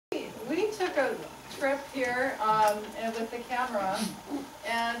took a trip here and with the camera,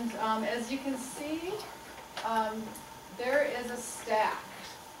 and as you can see, there is a stack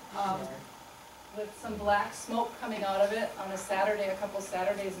with some black smoke coming out of it on a Saturday, a couple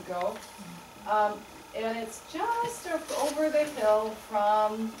Saturdays ago. And it's just over the hill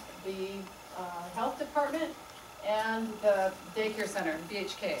from the health department and the daycare center,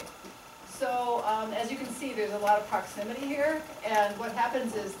 BHK. So as you can see, there's a lot of proximity here, and what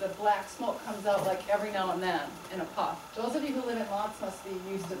happens is the black smoke comes out like every now and then in a puff. Those of you who live in L'Anse must be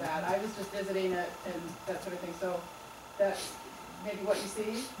used to that. I was just visiting it and that sort of thing, so that's maybe what you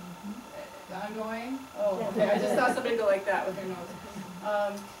see? Ongoing? Oh, okay, I just saw somebody go like that with their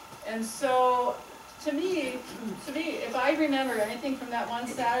nose. And so, to me, if I remember anything from that one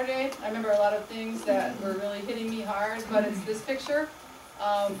Saturday, I remember a lot of things that were really hitting me hard, but it's this picture.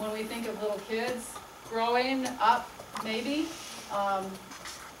 When we think of little kids growing up, maybe, and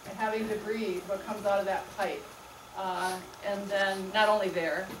having to breathe what comes out of that pipe. And then not only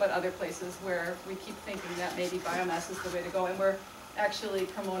there, but other places where we keep thinking that maybe biomass is the way to go, and we're actually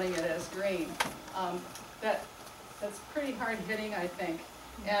promoting it as green. That's pretty hard hitting, I think.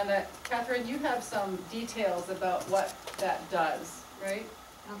 And Catherine, you have some details about what that does, right?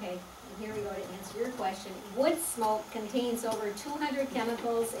 Okay, and here we go to answer your question. Wood smoke contains over 200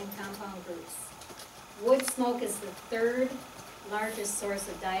 chemicals and compound groups. Wood smoke is the third largest source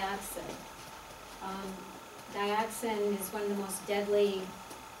of dioxin. Dioxin is one of the most deadly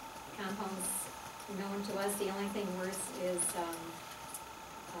compounds known to us. The only thing worse is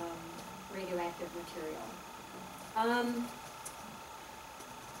radioactive material.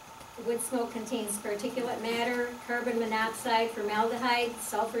 Wood smoke contains particulate matter, carbon monoxide, formaldehyde,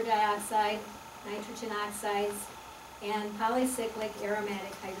 sulfur dioxide, nitrogen oxides, and polycyclic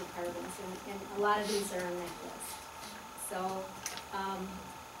aromatic hydrocarbons, and a lot of these are on that list. So,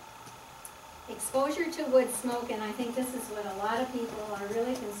 exposure to wood smoke, and I think this is what a lot of people are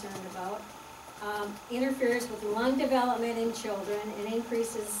really concerned about, interferes with lung development in children and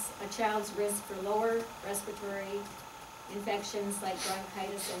increases a child's risk for lower respiratory infections like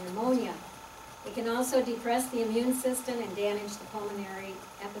bronchitis and pneumonia. It can also depress the immune system and damage the pulmonary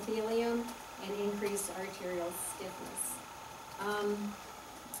epithelium and increase arterial stiffness.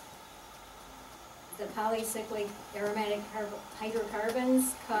 The polycyclic aromatic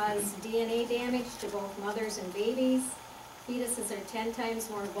hydrocarbons cause DNA damage to both mothers and babies. Fetuses are 10 times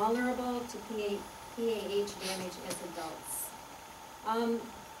more vulnerable to PAH damage as adults.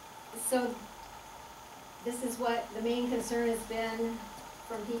 So this is what the main concern has been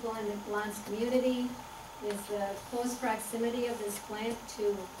from people in the L'Anse community, is the close proximity of this plant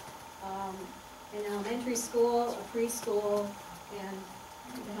to an elementary school, a preschool, and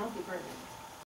the health department.